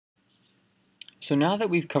So now that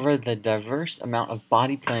we've covered the diverse amount of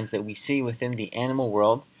body plans that we see within the animal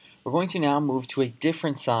world, we're going to now move to a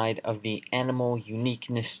different side of the animal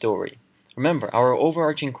uniqueness story. Remember, our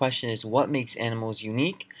overarching question is what makes animals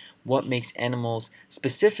unique? What makes animals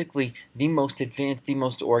specifically the most advanced, the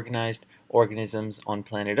most organized organisms on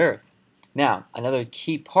planet Earth? Now, another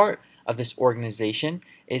key part of this organization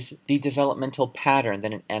is the developmental pattern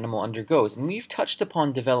that an animal undergoes. And we've touched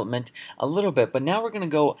upon development a little bit, but now we're going to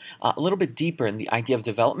go a little bit deeper in the idea of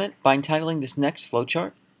development by entitling this next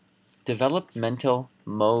flowchart, Developmental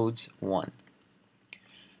Modes I.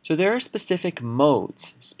 So there are specific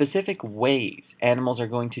modes, specific ways animals are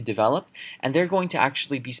going to develop, and they're going to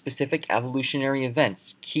actually be specific evolutionary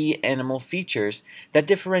events, key animal features that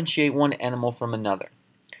differentiate one animal from another.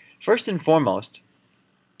 First and foremost,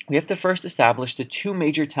 we have to first establish the two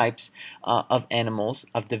major types of animals,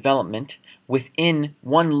 of development, within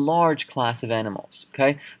one large class of animals.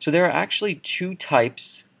 Okay, so there are actually two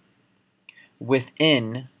types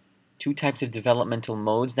of developmental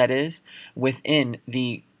modes, that is, within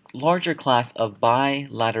the larger class of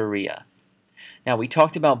bilateria. Now, we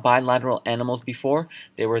talked about bilateral animals before.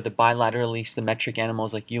 They were the bilaterally symmetric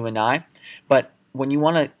animals like you and I. But when you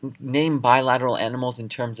want to name bilateral animals in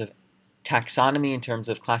terms of taxonomy, in terms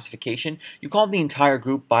of classification, you call the entire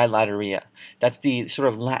group bilateria. That's the sort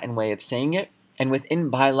of Latin way of saying it. And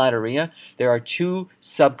within bilateria, there are two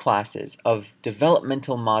subclasses of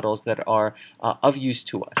developmental models that are of use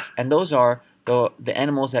to us. And those are the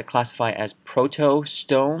animals that classify as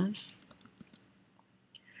protostomes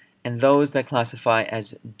and those that classify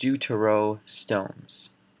as deuterostomes.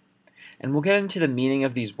 And we'll get into the meaning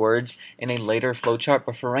of these words in a later flowchart,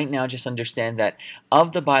 but for right now, just understand that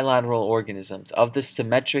of the bilateral organisms, of the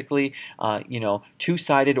symmetrically,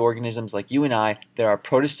 two-sided organisms like you and I, there are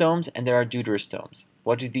protostomes and there are deuterostomes.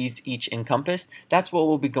 What do these each encompass? That's what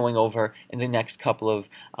we'll be going over in the next couple of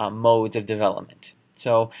modes of development.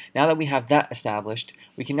 So now that we have that established,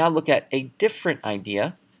 we can now look at a different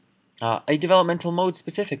idea, a developmental mode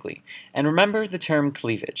specifically. And remember the term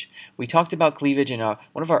cleavage. We talked about cleavage in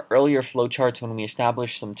one of our earlier flowcharts when we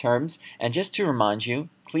established some terms. And just to remind you,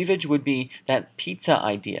 cleavage would be that pizza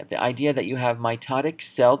idea, the idea that you have mitotic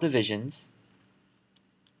cell divisions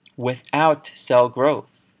without cell growth.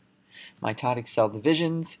 Mitotic cell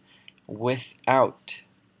divisions without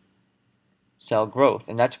cell growth.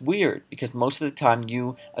 And that's weird because most of the time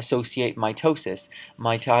you associate mitosis,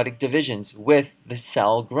 mitotic divisions, with the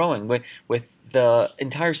cell growing, with the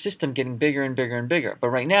entire system getting bigger and bigger and bigger. But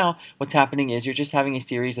right now, what's happening is you're just having a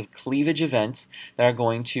series of cleavage events that are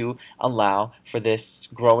going to allow for this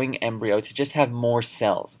growing embryo to just have more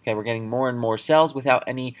cells. Okay, we're getting more and more cells without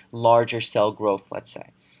any larger cell growth, let's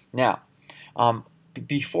say. Now,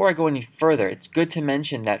 before I go any further, it's good to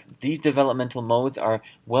mention that these developmental modes are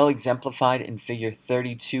well exemplified in figure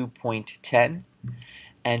 32.10,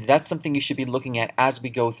 and that's something you should be looking at as we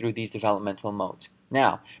go through these developmental modes.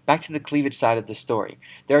 Now, back to the cleavage side of the story.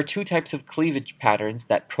 There are two types of cleavage patterns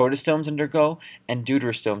that protostomes undergo and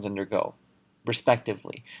deuterostomes undergo,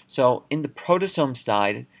 respectively. So in the protostome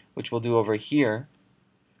side, which we'll do over here,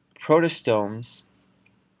 protostomes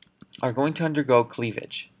are going to undergo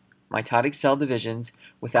cleavage, mitotic cell divisions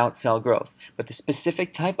without cell growth. But the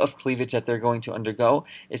specific type of cleavage that they're going to undergo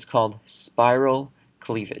is called spiral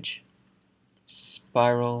cleavage.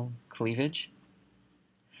 Spiral cleavage.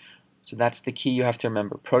 So that's the key you have to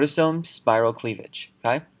remember. Protostomes, spiral cleavage.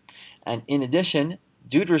 Okay? And in addition,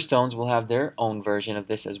 deuterostomes will have their own version of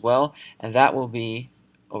this as well, and that will be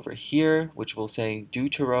over here, which will say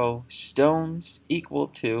deuterostomes equal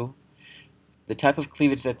to the type of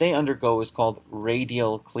cleavage that they undergo is called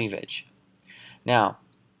radial cleavage. Now,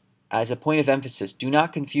 as a point of emphasis, do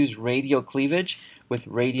not confuse radial cleavage with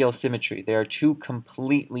radial symmetry. They are two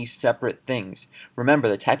completely separate things. Remember,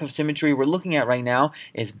 the type of symmetry we're looking at right now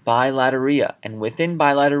is bilateria, and within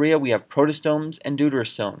bilateria we have protostomes and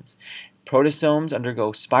deuterostomes. Protostomes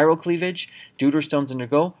undergo spiral cleavage, deuterostomes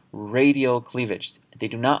undergo radial cleavage. They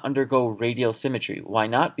do not undergo radial symmetry. Why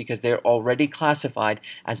not? Because they're already classified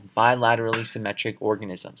as bilaterally symmetric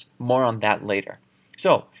organisms. More on that later.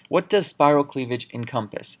 So, what does spiral cleavage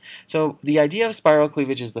encompass? So, the idea of spiral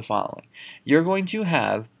cleavage is the following. You're going to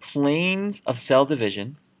have planes of cell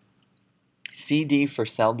division, CD for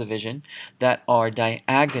cell division, that are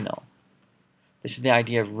diagonal. This is the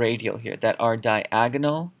idea of radial here, that are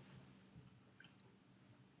diagonal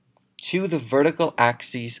to the vertical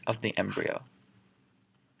axis of the embryo.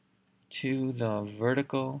 To the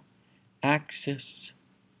vertical axis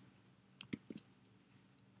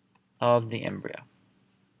of the embryo.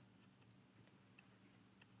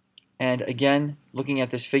 And again, looking at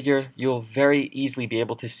this figure, you'll very easily be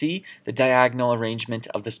able to see the diagonal arrangement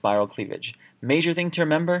of the spiral cleavage. Major thing to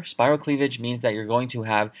remember, spiral cleavage means that you're going to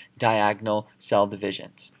have diagonal cell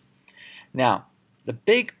divisions. Now, the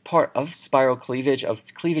big part of spiral cleavage,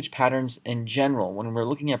 of cleavage patterns in general, when we're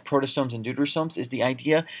looking at protostomes and deuterostomes, is the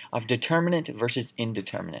idea of determinate versus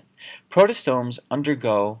indeterminate. Protostomes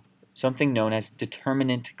undergo something known as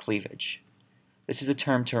determinate cleavage. This is a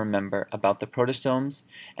term to remember about the protostomes,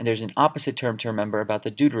 and there's an opposite term to remember about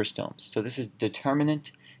the deuterostomes. So this is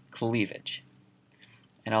determinate cleavage.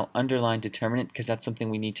 And I'll underline determinate because that's something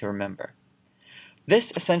we need to remember.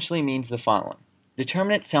 This essentially means the following.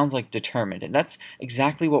 Determinate sounds like determined, and that's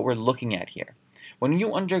exactly what we're looking at here. When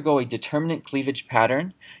you undergo a determinate cleavage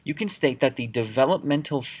pattern, you can state that the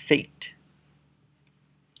developmental fate,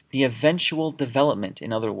 the eventual development,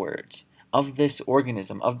 in other words, of this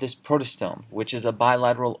organism, of this protostome, which is a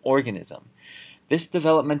bilateral organism. This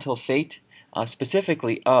developmental fate,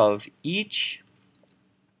 specifically of each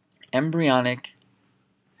embryonic,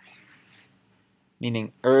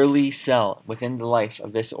 meaning early cell within the life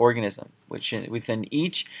of this organism, which within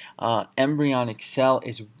each embryonic cell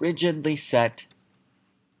is rigidly set,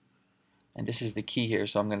 and this is the key here,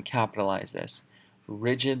 so I'm going to capitalize this,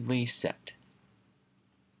 rigidly set.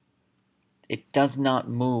 It does not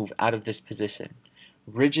move out of this position.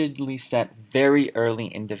 Rigidly set very early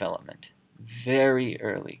in development. Very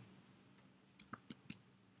early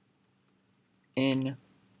in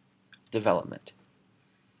development.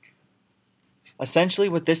 Essentially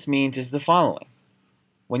what this means is the following.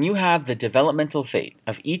 When you have the developmental fate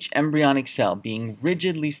of each embryonic cell being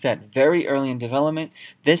rigidly set very early in development,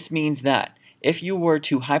 this means that if you were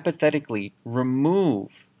to hypothetically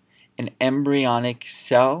remove an embryonic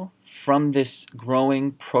cell from this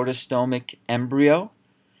growing protostomic embryo,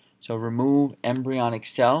 so remove embryonic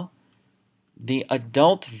cell, the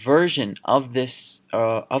adult version of this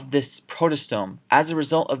protostome, as a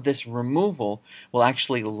result of this removal, will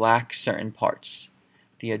actually lack certain parts.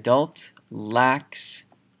 The adult lacks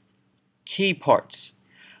key parts.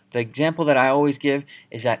 The example that I always give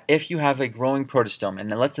is that if you have a growing protostome, and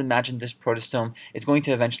let's imagine this protostome is going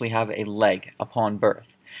to eventually have a leg upon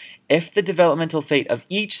birth. If the developmental fate of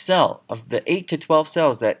each cell, of the 8 to 12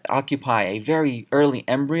 cells that occupy a very early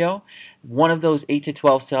embryo, one of those 8 to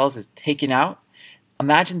 12 cells is taken out,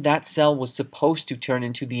 imagine that cell was supposed to turn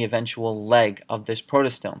into the eventual leg of this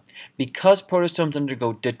protostome. Because protostomes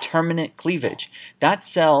undergo determinate cleavage, that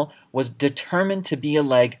cell was determined to be a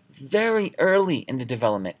leg very early in the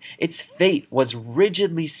development. Its fate was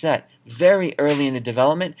rigidly set very early in the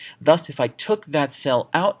development. Thus, if I took that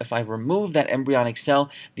cell out, if I remove that embryonic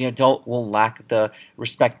cell, the adult will lack the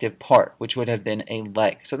respective part, which would have been a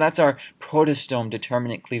leg. So that's our protostome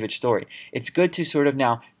determinate cleavage story. It's good to sort of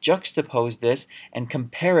now juxtapose this and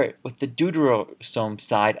compare it with the deuterostome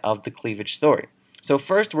side of the cleavage story. So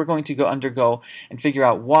first, we're going to undergo and figure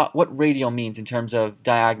out what radial means in terms of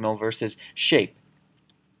diagonal versus shape.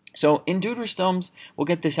 So in deuterostomes, we'll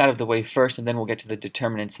get this out of the way first, and then we'll get to the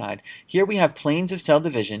determinant side. Here we have planes of cell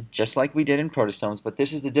division, just like we did in protostomes, but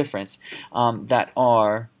this is the difference, that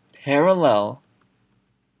are parallel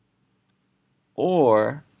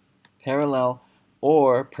or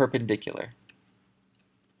perpendicular.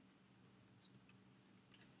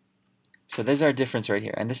 So there's our difference right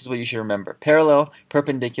here, and this is what you should remember. Parallel,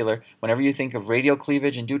 perpendicular. Whenever you think of radial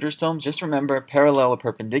cleavage in deuterostomes, just remember parallel or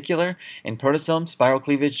perpendicular. In protostomes, spiral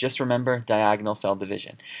cleavage, just remember diagonal cell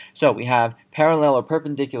division. So we have parallel or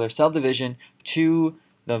perpendicular cell division to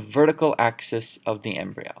the vertical axis of the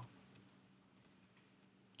embryo.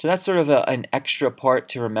 So that's sort of an extra part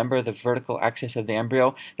to remember, the vertical axis of the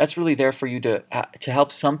embryo. That's really there for you to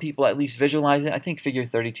help some people at least visualize it. I think figure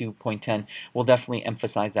 32.10 will definitely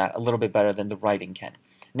emphasize that a little bit better than the writing can.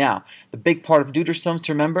 Now, the big part of deuterostomes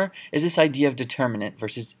to remember is this idea of determinate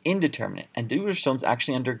versus indeterminate. And deuterostomes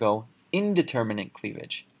actually undergo indeterminate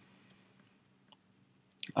cleavage.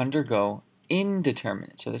 Undergo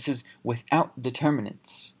indeterminate. So this is without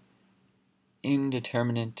determinants.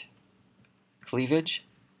 Indeterminate cleavage.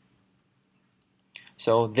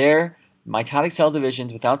 So their mitotic cell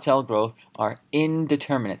divisions without cell growth are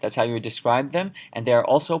indeterminate. That's how you would describe them. And they are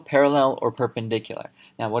also parallel or perpendicular.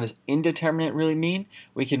 Now, what does indeterminate really mean?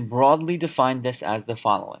 We can broadly define this as the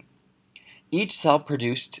following. Each cell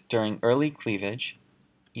produced during early cleavage,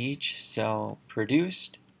 each cell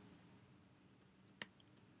produced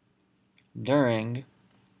during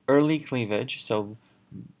early cleavage, so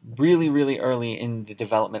really early in the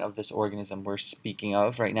development of this organism we're speaking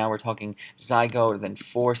of. Right now we're talking zygote, then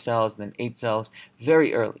 4 cells, then 8 cells,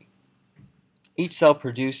 very early. Each cell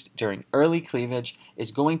produced during early cleavage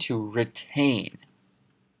is going to retain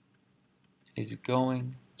is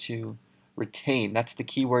going to retain. That's the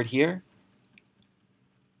key word here.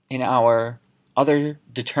 In our other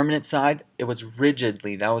determinant side, it was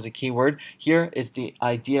rigidly. That was a key word. Here is the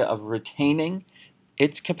idea of retaining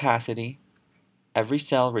its capacity. Every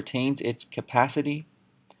cell retains its capacity,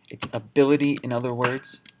 its ability, in other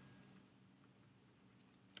words,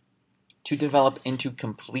 to develop into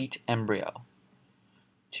complete embryo.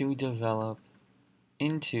 To develop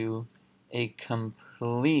into a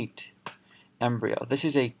complete embryo. This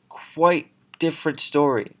is a quite different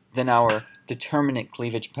story than our determinate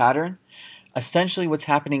cleavage pattern. Essentially what's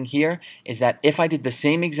happening here is that if I did the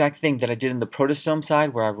same exact thing that I did in the protostome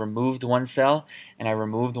side, where I removed one cell and I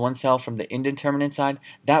removed one cell from the indeterminate side,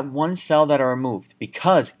 that one cell that I removed,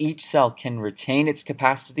 because each cell can retain its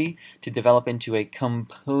capacity to develop into a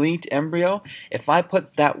complete embryo, if I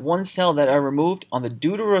put that one cell that I removed on the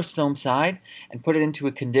deuterostome side and put it into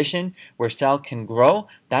a condition where cell can grow,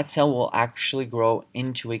 that cell will actually grow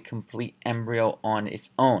into a complete embryo on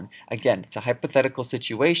its own. Again, it's a hypothetical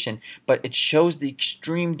situation, but it shows the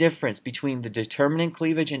extreme difference between the determinant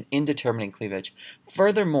cleavage and indeterminate cleavage.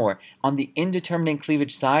 Furthermore, on the indeterminate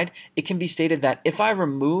cleavage side, it can be stated that if I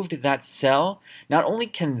removed that cell, not only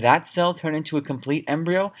can that cell turn into a complete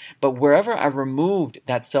embryo, but wherever I removed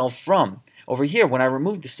that cell from, over here, when I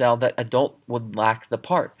remove the cell, that adult would lack the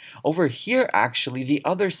part. Over here, actually, the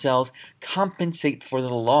other cells compensate for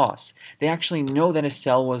the loss. They actually know that a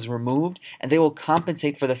cell was removed, and they will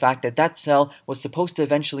compensate for the fact that that cell was supposed to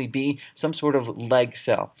eventually be some sort of leg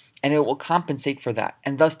cell, and it will compensate for that.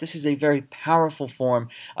 And thus, this is a very powerful form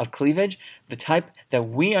of cleavage. The type that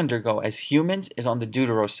we undergo as humans is on the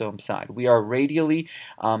deuterosome side. We are radially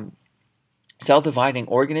cell-dividing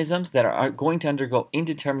organisms that are going to undergo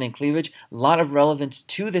indeterminate cleavage. A lot of relevance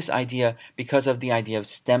to this idea because of the idea of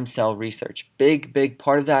stem cell research. Big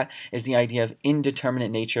part of that is the idea of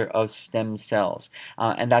indeterminate nature of stem cells.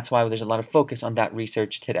 And that's why there's a lot of focus on that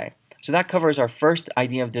research today. So that covers our first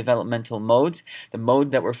idea of developmental modes. The mode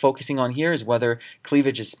that we're focusing on here is whether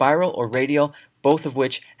cleavage is spiral or radial, both of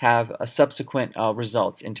which have a subsequent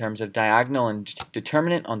results in terms of diagonal and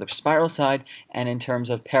determinate on the spiral side, and in terms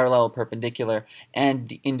of parallel, perpendicular, and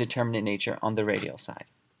the indeterminate nature on the radial side.